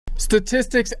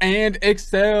Statistics and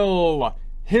Excel.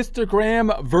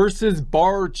 Histogram versus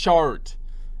bar chart.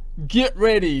 Get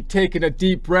ready, taking a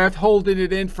deep breath, holding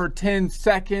it in for 10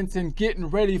 seconds, and getting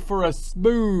ready for a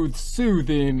smooth,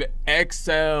 soothing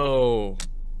Excel.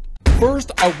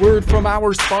 First, a word from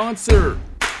our sponsor.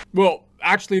 Well,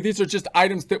 actually, these are just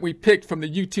items that we picked from the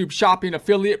YouTube Shopping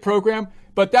Affiliate Program,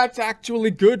 but that's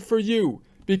actually good for you,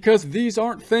 because these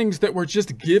aren't things that were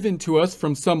just given to us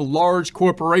from some large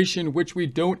corporation which we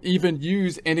don't even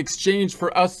use in exchange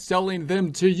for us selling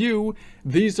them to you.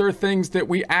 These are things that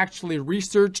we actually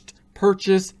researched,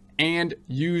 purchased, and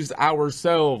use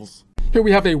ourselves. Here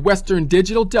we have a Western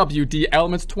Digital WD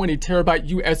Elements 20 terabyte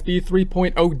USB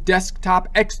 3.0 desktop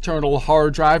external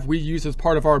hard drive we use as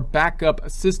part of our backup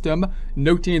system,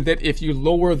 noting that if you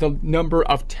lower the number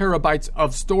of terabytes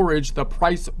of storage, the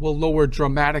price will lower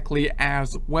dramatically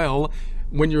as well.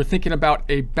 When you're thinking about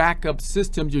a backup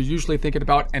system, you're usually thinking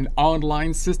about an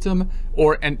online system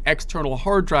or an external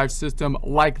hard drive system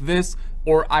like this,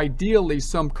 or ideally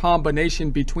some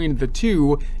combination between the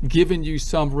two, giving you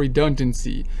some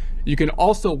redundancy. You can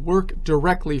also work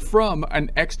directly from an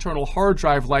external hard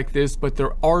drive like this, but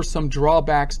there are some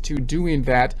drawbacks to doing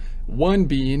that. One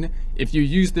being, if you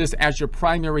use this as your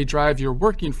primary drive you're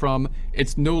working from,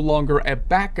 it's no longer a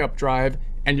backup drive,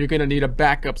 and you're going to need a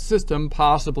backup system,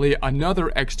 possibly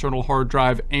another external hard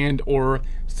drive and or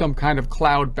some kind of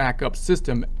cloud backup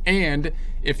system. And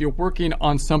if you're working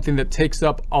on something that takes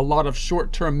up a lot of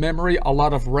short-term memory, a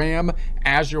lot of RAM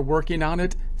as you're working on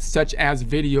it, such as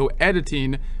video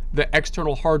editing, the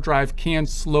external hard drive can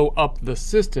slow up the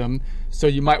system. So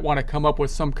you might want to come up with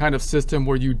some kind of system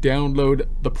where you download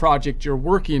the project you're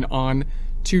working on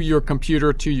to your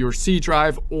computer, to your C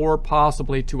drive, or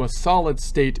possibly to a solid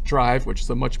state drive, which is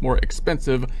a much more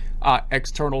expensive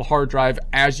external hard drive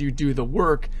as you do the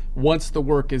work. Once the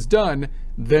work is done,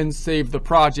 then save the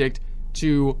project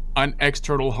to an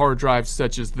external hard drive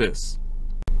such as this.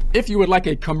 If you would like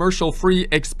a commercial-free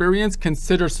experience,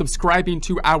 consider subscribing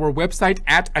to our website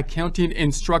at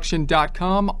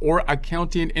accountinginstruction.com or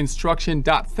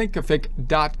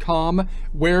accountinginstruction.thinkific.com,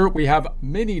 where we have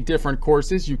many different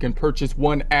courses. You can purchase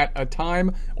one at a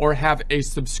time or have a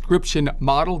subscription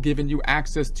model giving you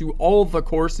access to all the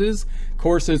courses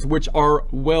which are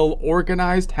well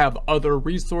organized, have other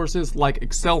resources like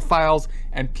Excel files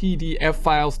and PDF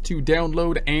files to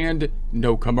download, and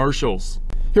no commercials.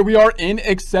 Here we are in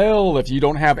Excel. If you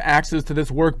don't have access to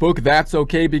this workbook, that's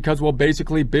okay, because we'll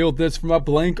basically build this from a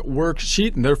blank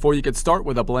worksheet, and therefore you could start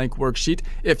with a blank worksheet.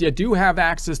 If you do have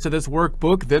access to this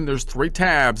workbook, then there's 3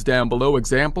 tabs down below: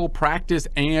 example, practice,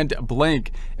 and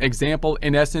blank. Example,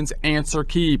 in essence, answer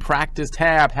key. Practice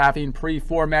tab, having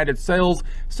pre-formatted cells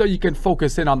so you can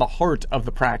focus in on the heart of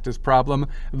the practice problem.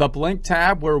 The blank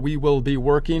tab, where we will be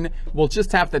working, will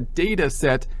just have the data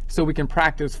set so we can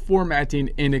practice formatting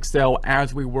in Excel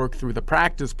as we work through the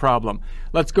practice problem.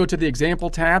 Let's go to the example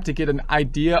tab to get an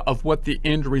idea of what the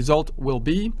end result will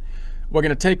be. We're going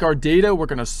to take our data, we're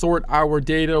going to sort our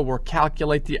data, we'll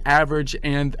calculate the average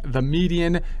and the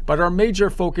median, but our major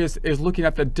focus is looking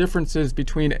at the differences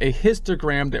between a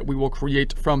histogram that we will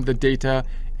create from the data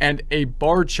and a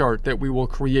bar chart that we will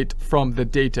create from the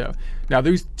data. Now,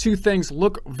 these two things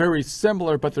look very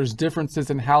similar, but there's differences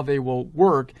in how they will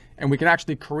work, and we can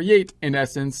actually create, in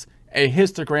essence, a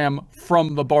histogram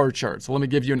from the bar chart. So let me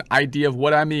give you an idea of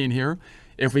what I mean here.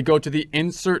 If we go to the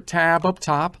Insert tab up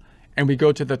top, and we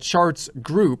go to the Charts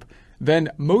group, then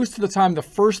most of the time, the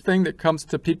first thing that comes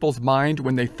to people's mind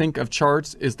when they think of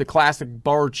charts is the classic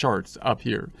bar charts up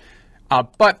here.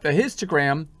 But the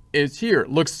histogram is here. It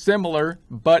looks similar,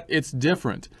 but it's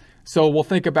different. So we'll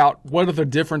think about what are the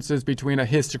differences between a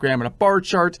histogram and a bar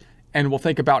chart, and we'll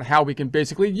think about how we can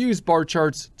basically use bar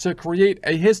charts to create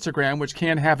a histogram, which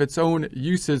can have its own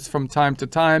uses from time to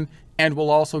time, and will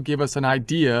also give us an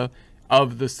idea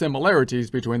of the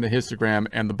similarities between the histogram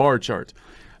and the bar chart.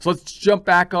 So let's jump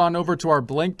back on over to our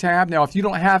blank tab. Now, if you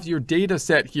don't have your data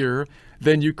set here,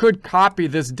 then you could copy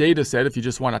this data set if you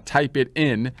just want to type it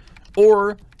in,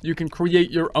 or you can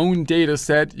create your own data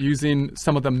set using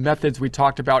some of the methods we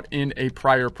talked about in a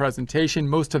prior presentation.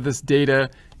 Most of this data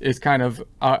is kind of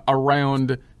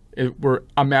around, we're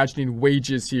imagining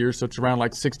wages here, so it's around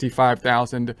like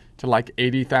 65,000 to like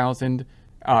 80,000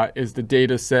 is the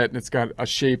data set, and it's got a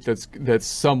shape that's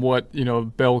somewhat, you know,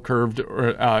 bell curved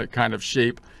or kind of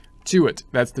shape to it.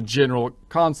 That's the general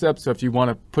concept. So if you want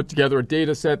to put together a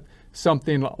data set,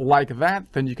 something like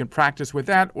that, then you can practice with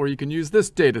that, or you can use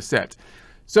this data set.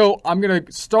 So I'm going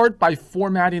to start by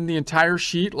formatting the entire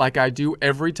sheet like I do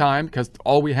every time, because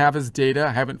all we have is data.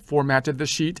 I haven't formatted the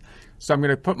sheet. So I'm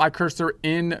going to put my cursor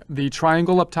in the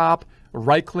triangle up top,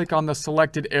 right click on the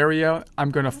selected area.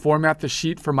 I'm going to format the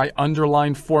sheet for my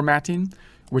underline formatting,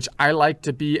 which I like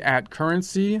to be at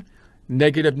currency,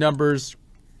 negative numbers,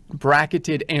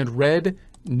 bracketed and red,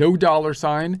 no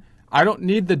 $sign. I don't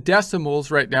need the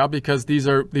decimals right now because these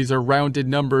are rounded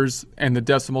numbers and the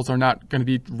decimals are not going to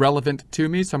be relevant to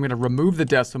me. So I'm going to remove the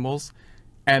decimals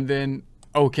and then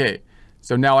okay.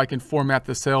 So now I can format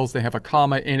the cells. They have a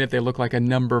comma in it. They look like a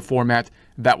number format.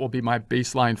 That will be my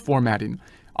baseline formatting.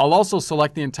 I'll also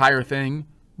select the entire thing,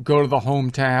 go to the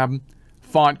Home tab,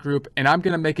 Font Group, and I'm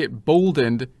going to make it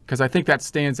boldened because I think that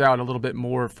stands out a little bit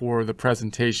more for the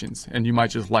presentations. And you might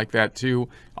just like that too.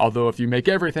 Although if you make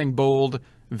everything bold,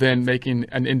 then making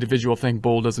an individual thing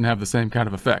bold doesn't have the same kind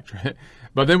of effect, right?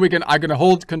 But then I'm going to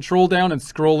hold Control down and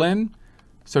scroll in.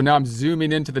 So now I'm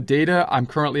zooming into the data. I'm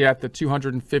currently at the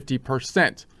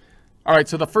 250%. All right,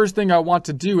 so the first thing I want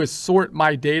to do is sort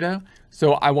my data.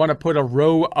 So I want to put a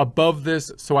row above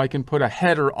this so I can put a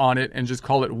header on it and just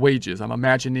call it wages. I'm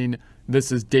imagining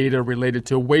this is data related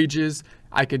to wages.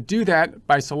 I could do that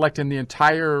by selecting the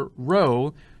entire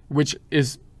row, which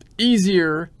is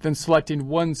easier than selecting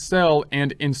one cell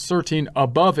and inserting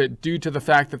above it due to the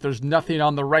fact that there's nothing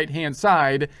on the right-hand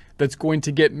side that's going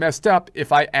to get messed up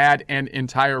if I add an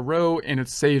entire row and it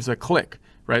saves a click,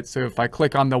 right? So if I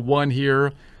click on the one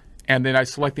here and then I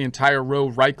select the entire row,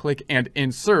 right-click and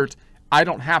insert, I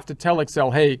don't have to tell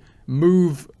Excel, hey,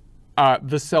 move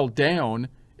the cell down.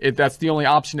 That's the only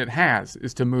option it has,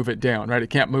 is to move it down, right?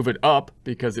 It can't move it up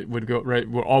because it would go, right?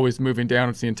 We're always moving down.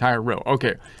 It's the entire row.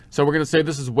 Okay, so we're going to say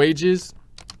this is wages.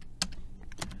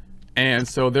 And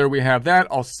so there we have that.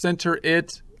 I'll center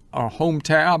it, Home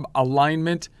tab,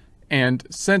 alignment, and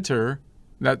center.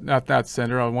 Not that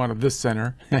center. I wanted this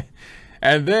center.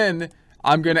 And then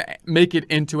I'm going to make it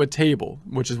into a table,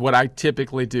 which is what I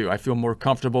typically do. I feel more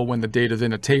comfortable when the data is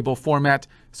in a table format.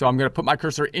 So I'm going to put my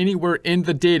cursor anywhere in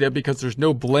the data because there's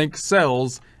no blank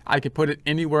cells. I could put it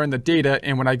anywhere in the data.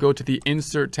 And when I go to the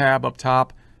Insert tab up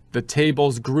top, the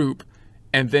Tables group,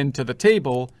 and then to the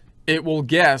table, it will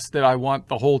guess that I want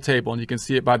the whole table. And you can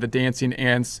see it by the dancing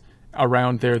ants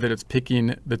around there that it's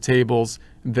picking the tables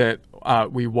that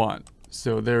we want.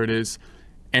 So there it is.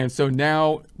 And so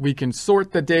now we can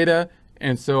sort the data.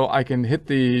 And so I can hit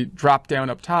the drop down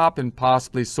up top and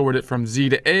possibly sort it from Z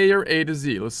to A or A to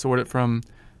Z. Let's sort it from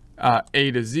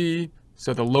A to Z.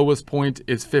 So the lowest point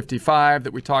is 55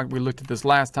 that we looked at this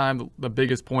last time. The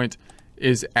biggest point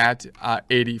is at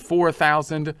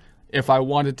 84,000. If I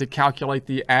wanted to calculate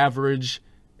the average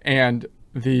and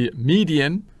the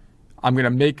median, I'm going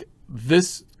to make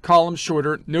this column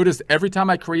shorter. Notice every time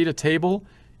I create a table,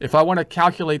 if I want to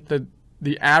calculate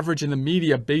the average and the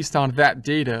median based on that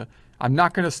data, I'm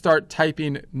not going to start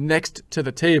typing next to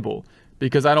the table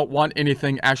because I don't want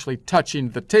anything actually touching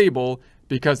the table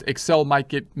because Excel might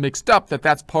get mixed up that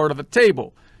that's part of the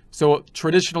table. So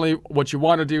traditionally what you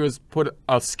want to do is put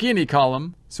a skinny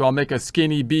column. So I'll make a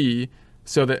skinny B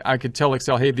so that I could tell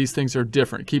Excel, hey, these things are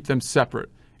different. Keep them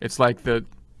separate. It's like the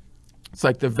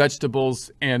vegetables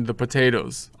and the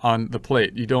potatoes on the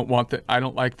plate. You don't want that. I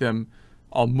don't like them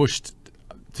all mushed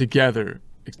together.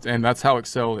 And that's how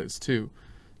Excel is too.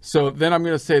 So then I'm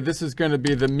going to say this is going to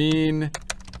be the mean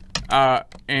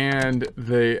and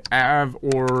the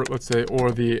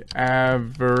the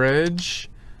average.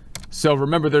 So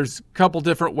remember, there's a couple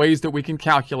different ways that we can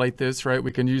calculate this, right?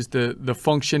 We can use the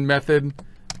function method,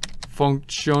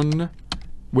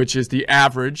 which is the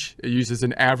average. It uses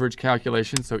an average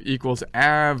calculation, so equals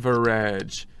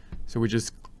average. So we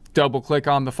just double click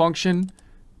on the function.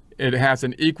 It has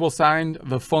an equal sign,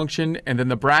 the function, and then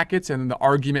the brackets, and then the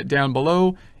argument down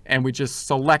below, and we just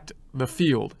select the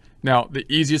field. Now, the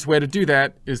easiest way to do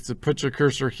that is to put your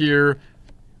cursor here,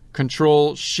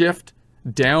 Control Shift,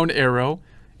 down arrow,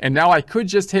 and now I could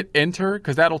just hit Enter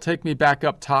because that'll take me back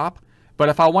up top. But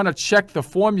if I want to check the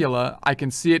formula, I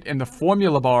can see it in the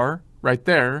formula bar right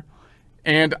there,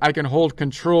 and I can hold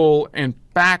Control and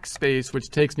backspace, which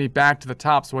takes me back to the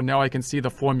top. So now I can see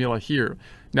the formula here.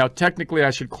 Now, technically,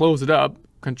 I should close it up,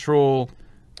 Control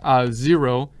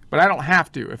 0, but I don't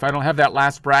have to. If I don't have that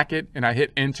last bracket and I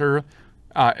hit Enter,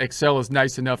 Excel is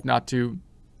nice enough not to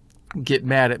get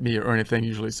mad at me or anything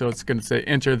usually. So it's going to say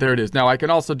Enter. There it is. Now, I can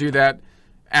also do that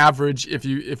average. If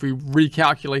we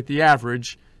recalculate the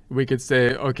average, we could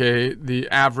say, okay, the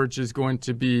average is going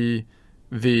to be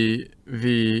let's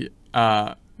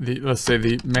say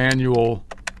the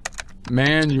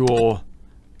manual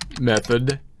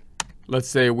method. Let's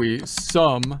say we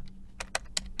sum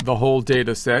the whole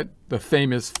data set, the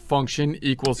famous function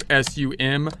equals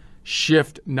SUM,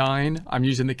 Shift 9. I'm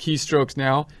using the keystrokes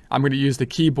now. I'm going to use the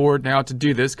keyboard now to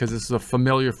do this because this is a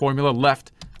familiar formula.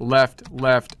 Left, left,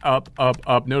 left, up, up,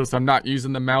 up. Notice I'm not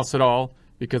using the mouse at all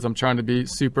because I'm trying to be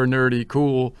super nerdy,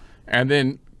 cool. And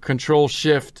then Control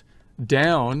Shift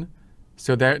down.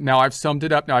 So that now I've summed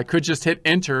it up. Now I could just hit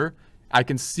enter. I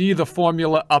can see the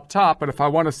formula up top, but if I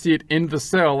want to see it in the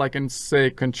cell, I can say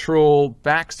Control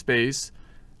Backspace.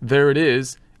 There it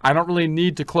is. I don't really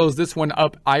need to close this one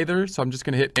up either, so I'm just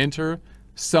going to hit enter,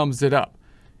 sums it up.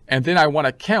 And then I want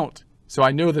to count. So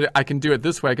I know that I can do it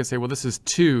this way. I can say, well, this is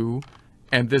 2,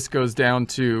 and this goes down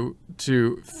to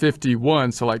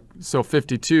 51, so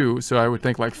 52. So I would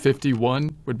think like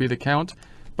 51 would be the count.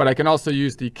 But I can also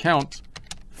use the count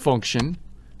function,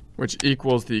 which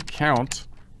equals the count.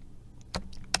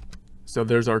 So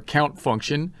there's our count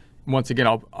function. Once again,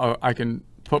 I can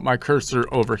put my cursor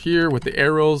over here with the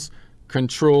arrows,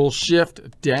 Control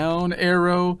Shift down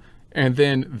arrow, and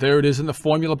then there it is in the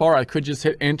formula bar. I could just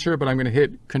hit enter, but I'm going to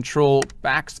hit Control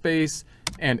Backspace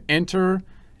and enter,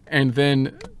 and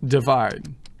then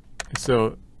divide.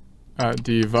 So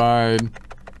divide,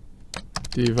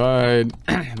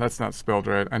 that's not spelled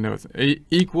right. I know it's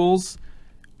equals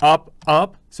up,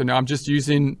 up. So now I'm just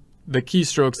using the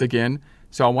keystrokes again.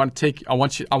 So I want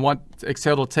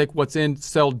Excel to take what's in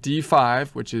cell D5,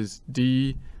 which is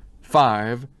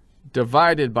D5,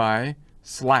 divided by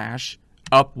slash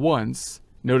up once.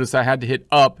 Notice I had to hit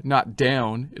up, not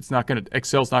down.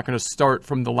 Excel's not gonna start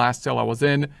from the last cell I was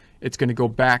in. It's gonna go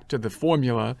back to the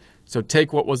formula. So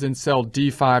take what was in cell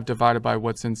D5 divided by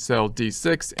what's in cell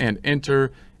D6 and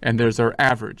enter, and there's our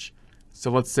average.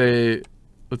 So let's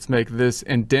make this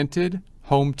indented,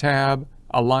 home tab,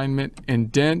 alignment,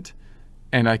 indent,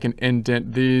 and I can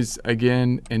indent these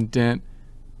again, indent,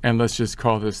 and let's just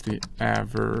call this the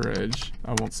average.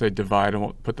 I won't say divide, I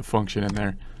won't put the function in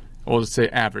there. We'll just say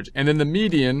average. And then the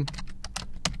median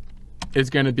is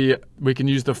going to be, we can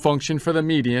use the function for the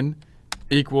median,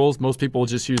 equals, most people will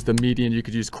just use the median. You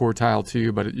could use quartile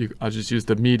too, but I'll just use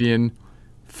the median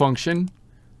function.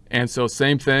 And so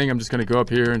same thing, I'm just going to go up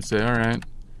here and say, all right,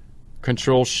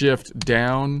 Control Shift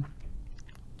down,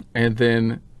 and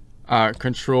then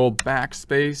Control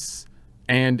Backspace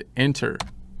and enter.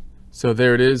 So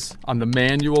there it is on the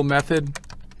manual method.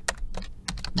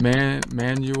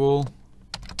 Manual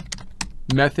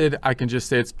method, I can just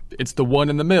say it's the one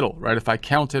in the middle, right? If I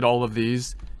counted all of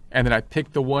these and then I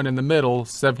picked the one in the middle,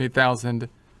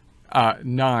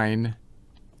 70,009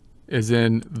 is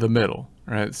in the middle,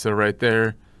 right? So right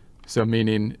there. So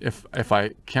meaning if I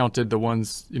counted the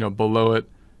ones, you know, below it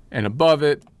and above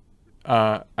it,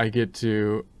 I get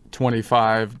to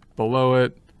 25 below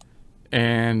it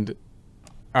and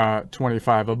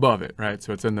 25 above it, right?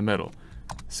 So it's in the middle.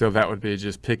 So that would be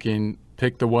just pick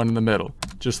the one in the middle,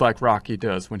 just like Rocky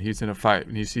does when he's in a fight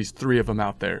and he sees 3 of them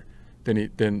out there.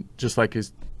 Then just like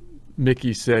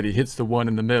Mickey said, he hits the one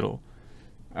in the middle.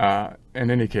 In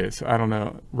any case, I don't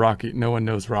know Rocky. No one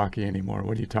knows Rocky anymore.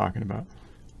 What are you talking about?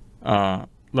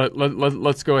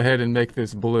 Let's go ahead and make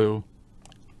this blue.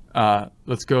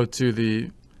 Let's go to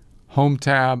the Home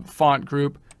tab, font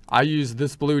group. I use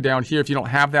this blue down here. If you don't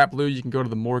have that blue, you can go to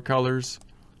the more colors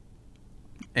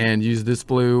and use this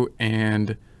blue,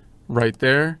 and right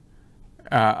there.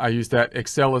 I use that.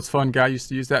 Excel is fun guy used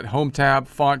to use that. Home tab,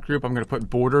 font group. I'm going to put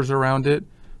borders around it.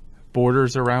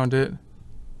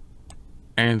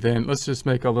 And then let's just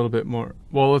make a little bit more.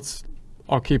 Well,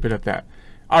 I'll keep it at that.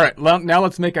 All right, now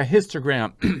let's make a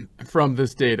histogram from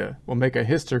this data. We'll make a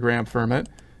histogram from it,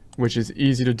 which is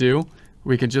easy to do.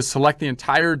 We can just select the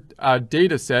entire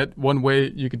data set. One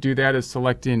way you could do that is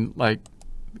selecting like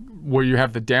where you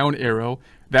have the down arrow.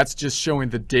 That's just showing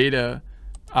the data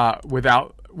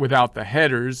without the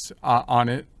headers on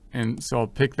it. And so I'll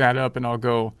pick that up and I'll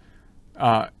go,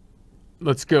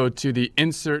 let's go to the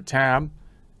insert tab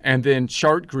and then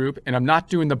chart group. And I'm not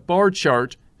doing the bar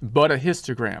chart, but a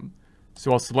histogram.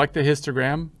 So I'll select the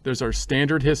histogram. There's our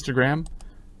standard histogram.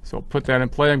 So I'll put that in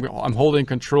play. I'm holding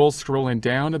control, scrolling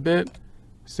down a bit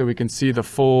so we can see the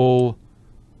full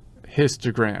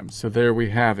histogram. So there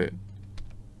we have it.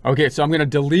 Okay, so I'm going to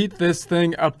delete this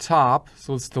thing up top.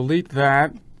 So let's delete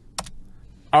that.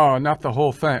 Oh, not the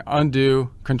whole thing.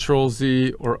 Undo, Control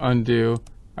Z or undo.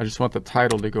 I just want the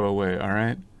title to go away, all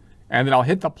right? And then I'll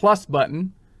hit the plus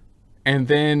button. And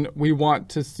then we want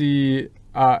to see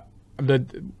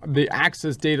the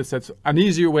access data sets. An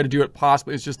easier way to do it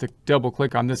possibly is just to double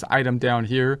click on this item down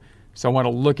here. So I want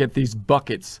to look at these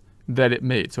buckets that it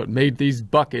made. So it made these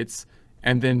buckets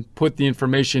and then put the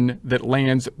information that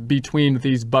lands between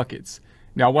these buckets.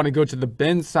 Now I want to go to the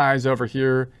bin size over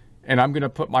here, and I'm going to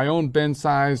put my own bin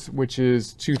size, which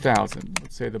is 2000.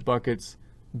 Let's say the buckets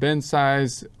bin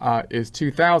size is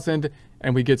 2000,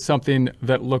 and we get something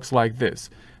that looks like this.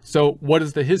 So what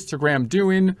is the histogram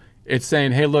doing? It's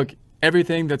saying, hey, look,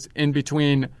 everything that's in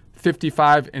between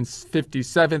 55 and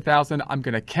 57,000, I'm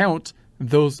going to count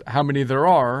those, how many there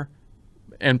are,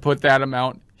 and put that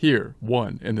amount here,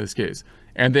 1 in this case.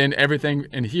 And then everything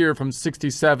in here from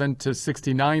 67 to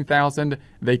 69,000,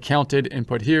 they counted and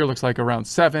put here, looks like around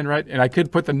 7, right? And I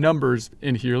could put the numbers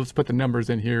in here. Let's put the numbers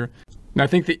in here. And I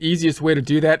think the easiest way to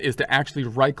do that is to actually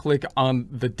right click on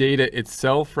the data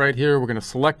itself right here. We're going to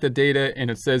select the data, and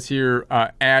it says here,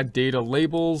 add data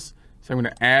labels. So I'm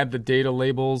going to add the data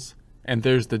labels, and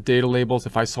there's the data labels.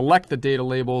 If I select the data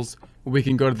labels, we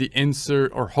can go to the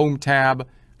insert or home tab,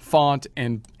 font,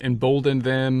 and embolden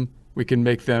them. We can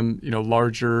make them, you know,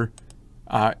 larger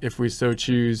if we so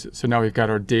choose. So now we've got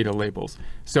our data labels.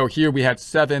 So here we had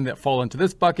 7 that fall into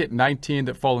this bucket, 19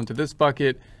 that fall into this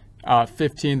bucket,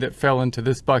 15 that fell into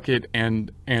this bucket,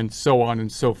 and so on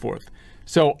and so forth.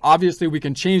 So obviously we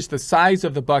can change the size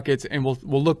of the buckets, and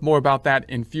we'll look more about that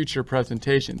in future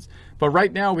presentations. But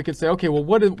right now we can say, okay, well,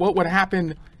 what would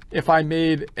happen if I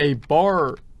made a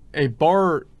bar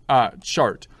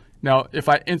chart? Now, if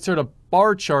I insert a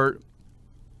bar chart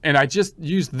and I just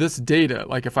use this data,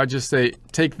 like if I just say,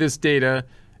 take this data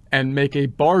and make a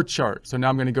bar chart. So now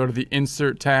I'm going to go to the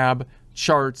insert tab,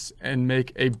 charts, and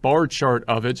make a bar chart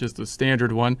of it, just a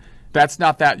standard one. That's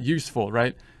not that useful,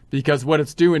 right? Because what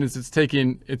it's doing is it's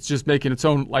just making its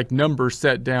own like number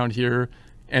set down here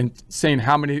and saying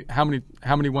how many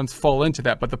ones fall into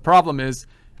that. But the problem is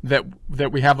that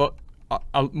we have a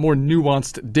more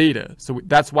nuanced data. So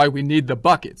that's why we need the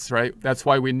buckets, right? That's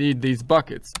why we need these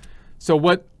buckets. So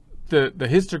what the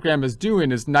histogram is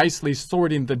doing is nicely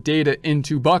sorting the data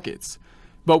into buckets.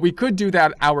 But we could do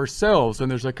that ourselves,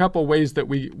 and there's a couple ways that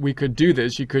we could do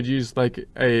this. You could use like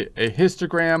a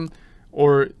histogram,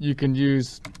 or you can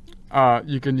use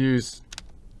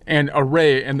an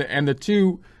array, and the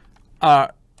two.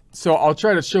 So I'll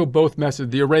try to show both methods.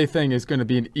 The array thing is going to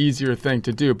be an easier thing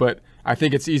to do, but I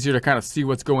think it's easier to kind of see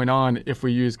what's going on if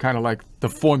we use kind of like the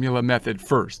formula method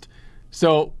first.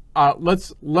 So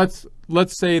let's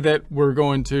say that we're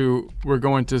going to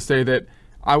say that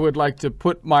I would like to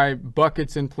put my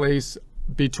buckets in place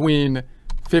between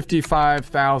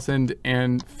 55,000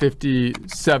 and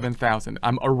 57,000.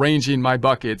 I'm arranging my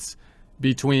buckets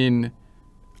between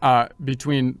the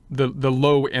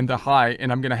low and the high,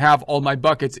 and I'm going to have all my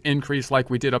buckets increase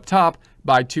like we did up top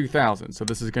by 2,000. So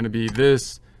this is going to be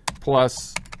this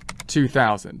plus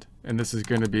 2,000, and this is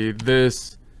going to be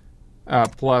this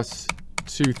plus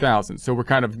 2,000. So we're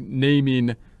kind of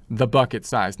naming the bucket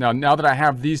size. Now that I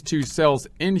have these two cells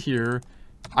in here,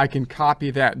 I can copy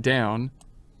that down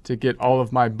to get all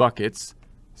of my buckets.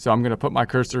 So I'm going to put my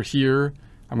cursor here.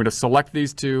 I'm going to select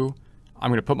these two. I'm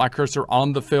going to put my cursor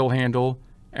on the fill handle,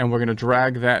 and we're going to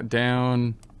drag that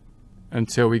down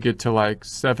until we get to like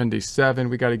 77.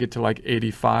 We got to get to like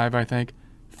 85, I think.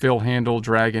 Fill handle,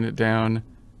 dragging it down.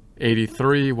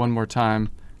 83, one more time,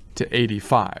 to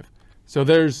 85. So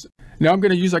now I'm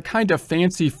going to use a kind of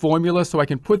fancy formula so I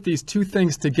can put these two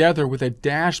things together with a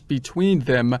dash between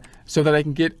them so that I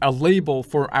can get a label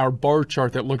for our bar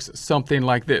chart that looks something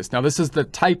like this. Now, this is the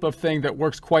type of thing that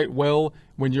works quite well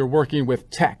when you're working with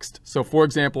text. So for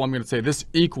example, I'm going to say this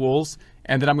equals,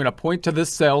 and then I'm going to point to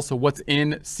this cell. So what's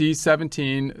in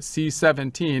C17,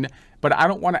 C17, but I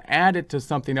don't want to add it to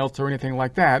something else or anything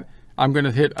like that. I'm going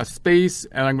to hit a space,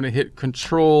 and I'm going to hit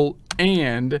Control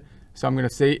and. So I'm going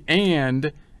to say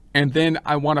and then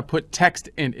I want to put text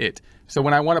in it. So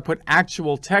when I want to put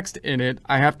actual text in it,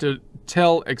 I have to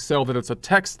tell Excel that it's a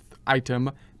text item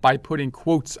by putting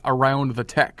quotes around the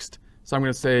text. So I'm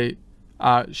going to say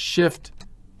shift,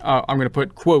 I'm going to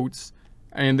put quotes,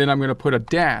 and then I'm going to put a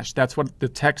dash. That's what the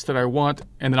text that I want,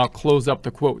 and then I'll close up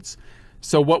the quotes.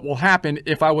 So what will happen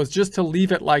if I was just to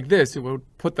leave it like this, it would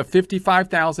put the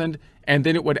 55,000, and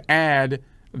then it would add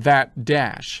that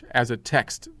dash as a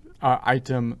text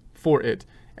item for it.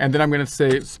 And then I'm going to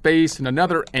say space and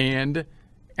another and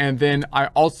then I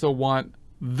also want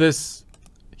this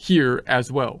here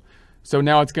as well. So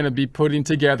now it's going to be putting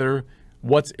together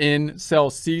what's in cell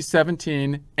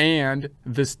C17 and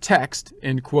this text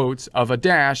in quotes of a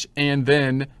dash, and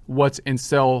then what's in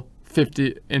cell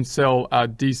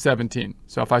D17.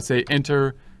 So if I say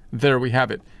enter, there we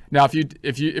have it. Now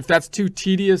if that's too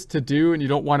tedious to do and you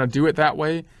don't want to do it that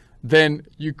way, then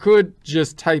you could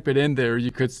just type it in there.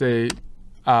 You could say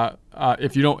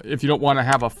if you don't want to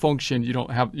have a function, you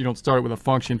don't start with a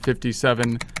function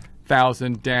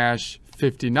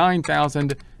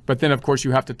 57,000-59,000, but then of course you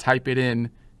have to type it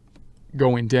in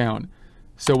going down.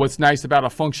 So what's nice about a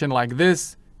function like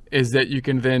this is that you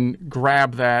can then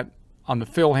grab that on the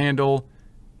fill handle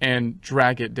and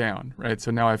drag it down, right?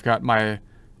 So now I've got my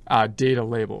data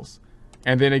labels.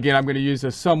 And then again, I'm going to use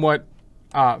a somewhat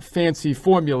fancy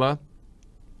formula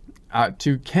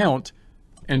to count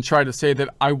and try to say that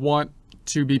I want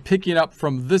to be picking up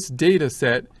from this data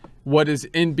set what is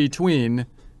in between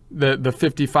the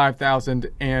 55,000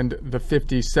 and the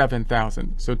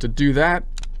 57,000. So to do that,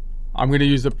 I'm going to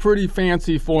use a pretty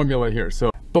fancy formula here.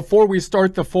 So before we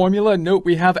start the formula, note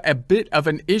we have a bit of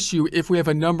an issue if we have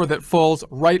a number that falls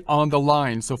right on the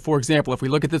line. So for example, if we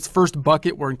look at this first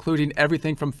bucket, we're including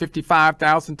everything from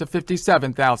 55,000 to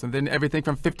 57,000, then everything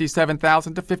from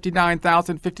 57,000 to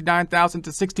 59,000, 59,000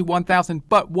 to 61,000.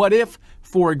 But what if,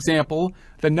 for example,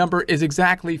 the number is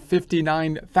exactly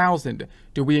 59,000?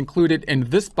 Do we include it in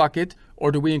this bucket,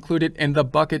 or do we include it in the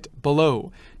bucket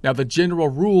below? Now, the general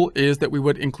rule is that we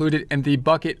would include it in the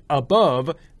bucket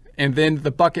above, and then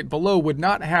the bucket below would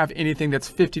not have anything that's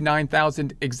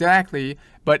 59,000 exactly,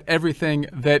 but everything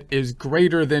that is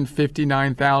greater than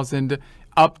 59,000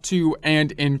 up to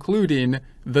and including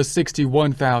the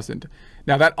 61,000.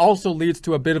 Now, that also leads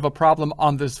to a bit of a problem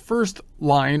on this first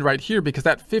line right here, because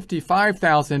that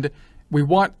 55,000, we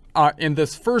want in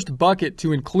this first bucket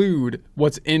to include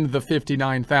what's in the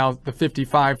 59,000, the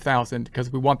 55,000,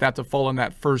 because we want that to fall in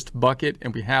that first bucket,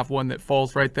 and we have one that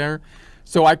falls right there.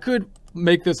 So I could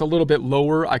make this a little bit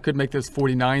lower. I could make this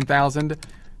 49,000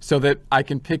 so that I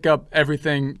can pick up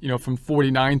everything, you know, from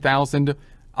 49,000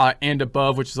 and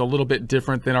above, which is a little bit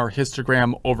different than our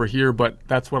histogram over here, but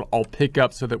that's what I'll pick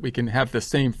up so that we can have the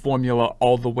same formula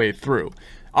all the way through.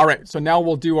 All right, so now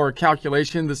we'll do our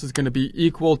calculation. This is going to be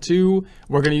equal to,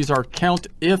 we're going to use our count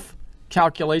if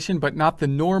calculation, but not the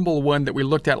normal one that we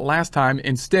looked at last time.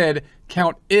 Instead,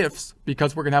 count ifs,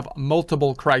 because we're going to have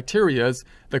multiple criterias,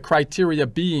 the criteria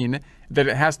being that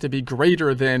it has to be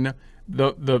greater than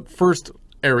the first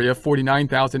area,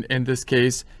 49,000 in this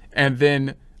case, and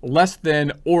then less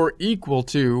than or equal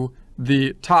to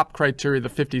the top criteria, the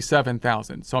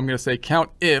 57,000. So I'm going to say count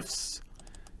ifs.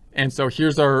 And so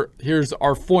here's our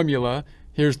formula.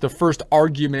 Here's the first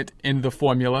argument in the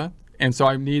formula. And so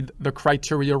I need the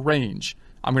criteria range.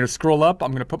 I'm going to scroll up.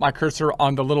 I'm going to put my cursor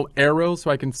on the little arrow so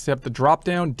I can set the drop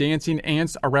down, dancing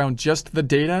ants around just the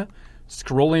data.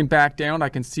 Scrolling back down, I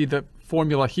can see the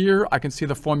formula here. I can see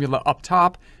the formula up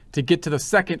top. To get to the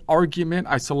second argument,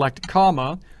 I select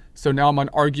comma. So now I'm on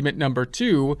argument number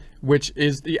 2, which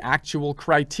is the actual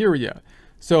criteria.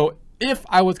 So if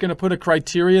I was going to put a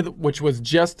criteria which was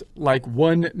just like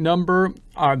one number,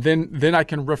 then I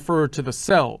can refer to the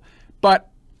cell. But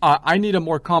I need a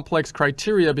more complex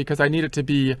criteria because I need it to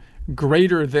be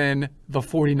greater than the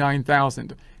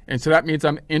 49,000. And so that means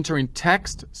I'm entering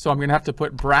text. So I'm going to have to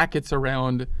put brackets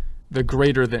around the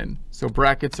greater than. So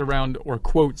brackets around, or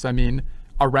quotes, I mean,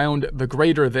 around the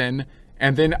greater than.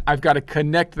 And then I've got to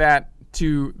connect that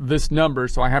to this number.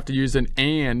 So I have to use an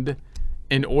and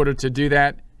in order to do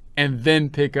that, and then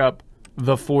pick up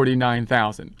the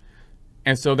 49,000.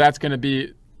 And so that's going to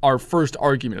be our first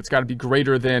argument. It's got to be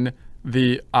greater than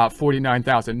the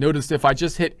 49,000. Notice if I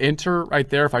just hit enter right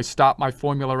there, if I stop my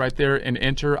formula right there and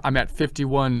enter, I'm at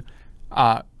 51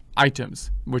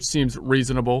 items, which seems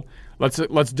reasonable.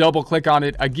 Let's double click on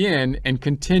it again and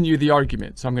continue the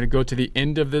argument. So I'm going to go to the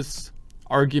end of this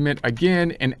argument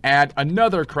again and add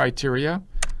another criteria.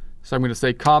 So I'm going to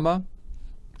say comma,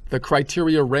 the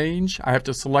criteria range. I have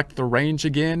to select the range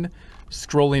again,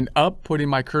 scrolling up, putting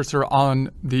my cursor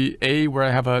on the A where I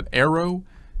have an arrow,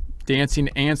 dancing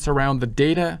ants around the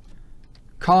data,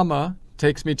 comma,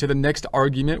 takes me to the next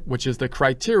argument, which is the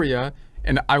criteria,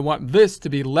 and I want this to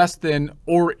be less than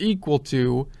or equal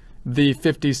to the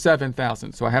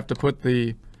 57,000. So I have to put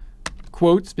the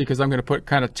quotes because I'm going to put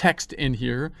kind of text in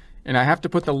here, and I have to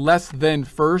put the less than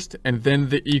first and then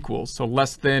the equals. So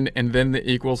less than and then the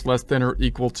equals, less than or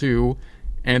equal to,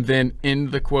 and then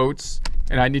in the quotes,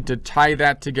 and I need to tie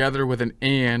that together with an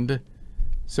and.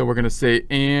 So we're going to say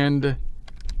and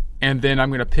then I'm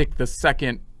going to pick the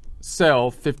second cell,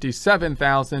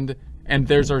 57,000, and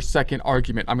there's our second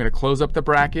argument. I'm going to close up the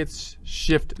brackets,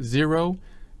 shift 0,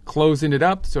 closing it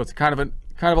up. So it's kind of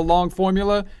a long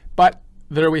formula, but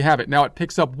there we have it. Now it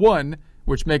picks up 1,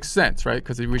 which makes sense, right?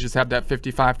 Because we just have that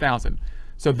 55,000.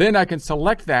 So then I can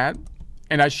select that,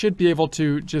 and I should be able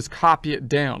to just copy it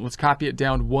down. Let's copy it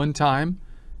down one time.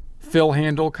 Fill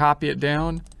handle, copy it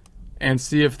down, and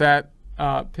see if that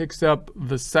picks up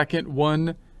the second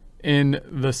one in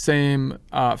the same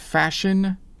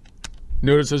fashion.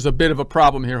 Notice there's a bit of a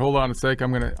problem here. Hold on a sec.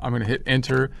 I'm gonna hit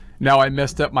enter. Now I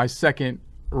messed up my second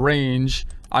range.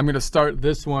 I'm gonna start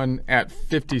this one at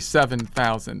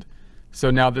 57,000. So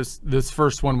now this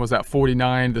first one was at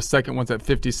 49, the second one's at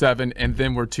 57, and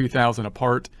then we're 2,000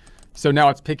 apart. So now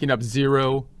it's picking up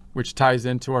 0, which ties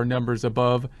into our numbers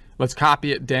above. Let's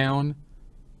copy it down.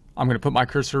 I'm going to put my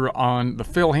cursor on the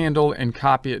fill handle and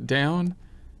copy it down.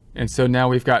 And so now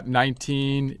we've got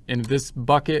 19 in this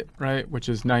bucket, right? Which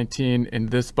is 19 in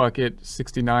this bucket,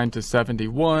 69 to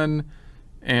 71,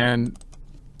 and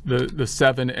the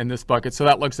 7 in this bucket. So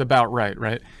that looks about right,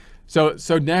 right? So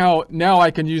now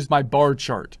I can use my bar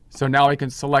chart. So now I can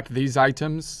select these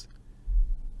items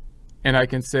and I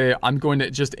can say, I'm going to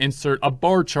just insert a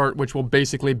bar chart, which will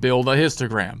basically build a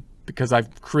histogram because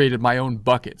I've created my own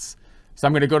buckets. So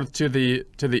I'm going to go to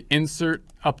the insert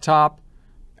up top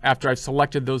after I've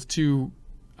selected those two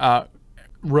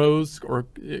rows or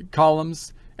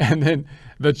columns, and then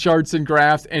the charts and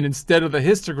graphs. And instead of the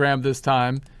histogram this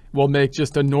time, we'll make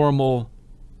just a normal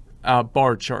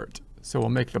bar chart. So we'll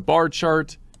make the bar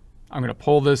chart. I'm going to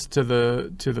pull this to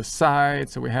the side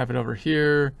so we have it over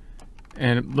here.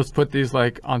 And let's put these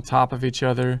like on top of each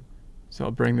other. So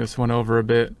I'll bring this one over a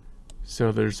bit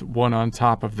so there's one on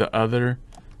top of the other.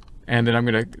 And then I'm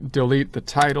going to delete the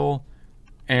title.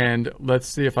 And let's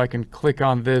see if I can click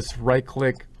on this, right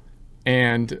click,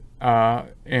 and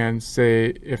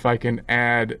say if I can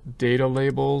add data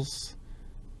labels.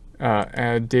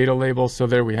 Add data labels. So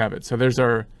there we have it. So there's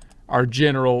our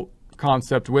general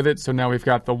concept with it. So now we've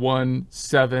got the 1,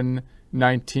 7,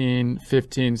 19,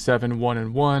 15, 7, 1,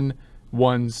 and 1,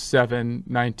 1, 7,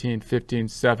 19, 15,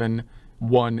 7,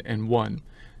 1, and 1.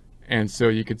 And so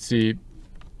you could see,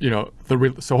 you know,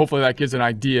 so hopefully that gives an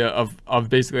idea of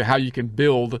basically how you can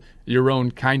build your own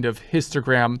kind of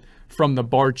histogram from the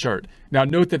bar chart. Now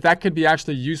note that could be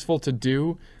actually useful to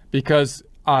do because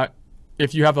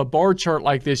if you have a bar chart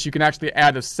like this, you can actually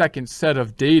add a second set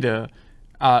of data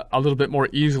a little bit more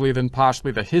easily than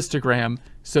possibly the histogram,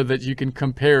 so that you can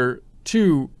compare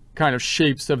two kind of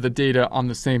shapes of the data on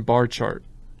the same bar chart.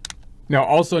 Now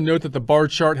also note that the bar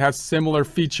chart has similar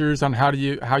features on how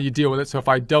you deal with it. So if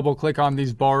I double click on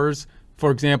these bars, for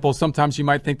example, sometimes you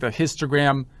might think the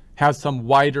histogram has some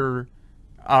wider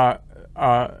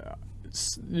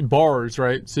bars,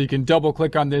 right? So you can double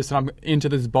click on this and I'm into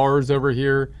this bars over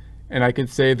here, and I can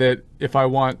say that if I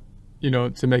want, you know,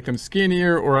 to make them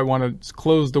skinnier, or I want to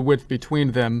close the width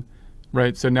between them,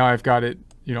 right? So now I've got it,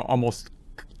 you know, almost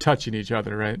touching each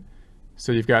other, right?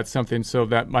 So you've got something, so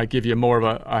that might give you more of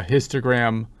a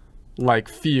histogram-like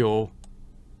feel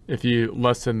if you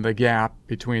lessen the gap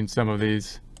between some of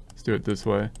these. Let's do it this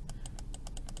way,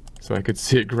 so I could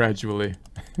see it gradually.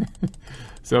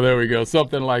 So there we go,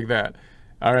 something like that.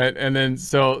 All right, and then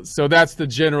so that's the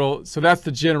general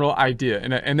idea,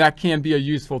 and that can be a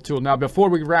useful tool. Now, before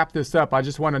we wrap this up, I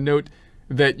just want to note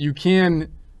that you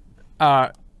can.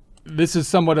 This is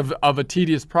somewhat of a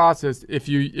tedious process if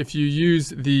you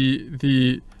use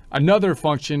the another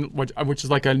function, which is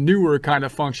like a newer kind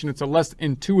of function. It's a less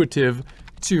intuitive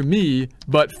to me,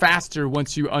 but faster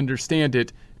once you understand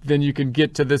it. Then you can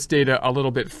get to this data a little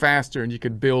bit faster, and you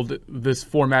could build this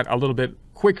format a little bit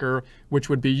quicker, which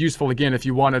would be useful again if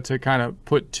you wanted to kind of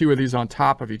put two of these on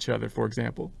top of each other, for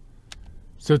example.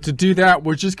 So to do that,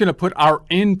 we're just going to put our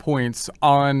endpoints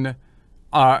on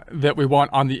that we want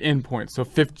on the endpoint. So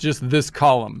just this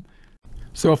column.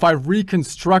 So if I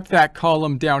reconstruct that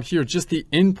column down here, just the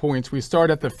endpoints, we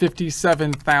start at the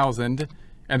 57,000,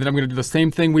 and then I'm going to do the same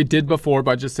thing we did before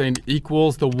by just saying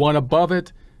equals the one above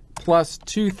it plus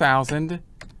 2,000,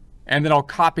 and then I'll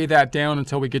copy that down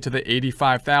until we get to the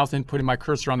 85,000, putting my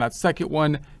cursor on that second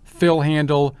one, fill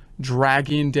handle,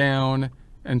 dragging down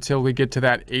until we get to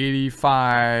that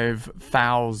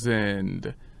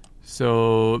 85,000.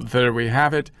 So there we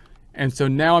have it. And so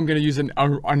now I'm going to use an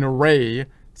array.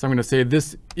 So I'm going to say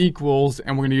this equals,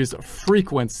 and we're going to use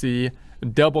frequency,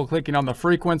 double clicking on the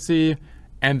frequency,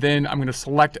 and then I'm going to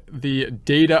select the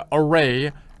data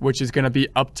array, which is going to be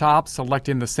up top,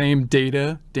 selecting the same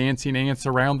data, dancing ants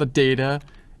around the data.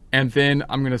 And then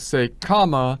I'm going to say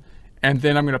comma, and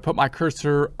then I'm going to put my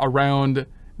cursor around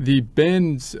the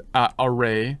bins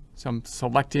array. So I'm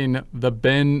selecting the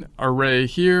bin array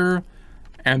here,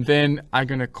 and then I'm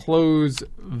going to close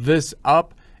this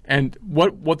up. And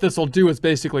what this will do is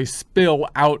basically spill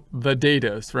out the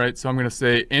data, right? So I'm going to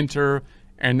say enter,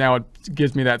 and now it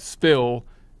gives me that spill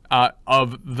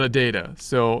of the data.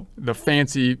 So the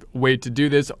fancy way to do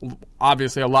this,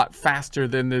 obviously a lot faster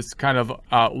than this kind of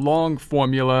long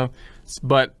formula,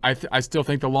 but I still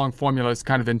think the long formula is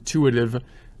kind of intuitive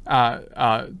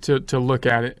to look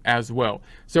at it as well.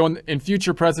 So in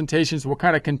future presentations, we'll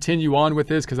kind of continue on with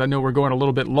this because I know we're going a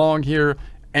little bit long here,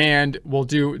 and we'll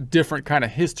do different kind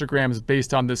of histograms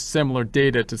based on this similar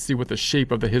data to see what the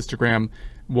shape of the histogram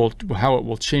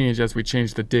will change as we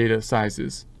change the data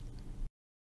sizes.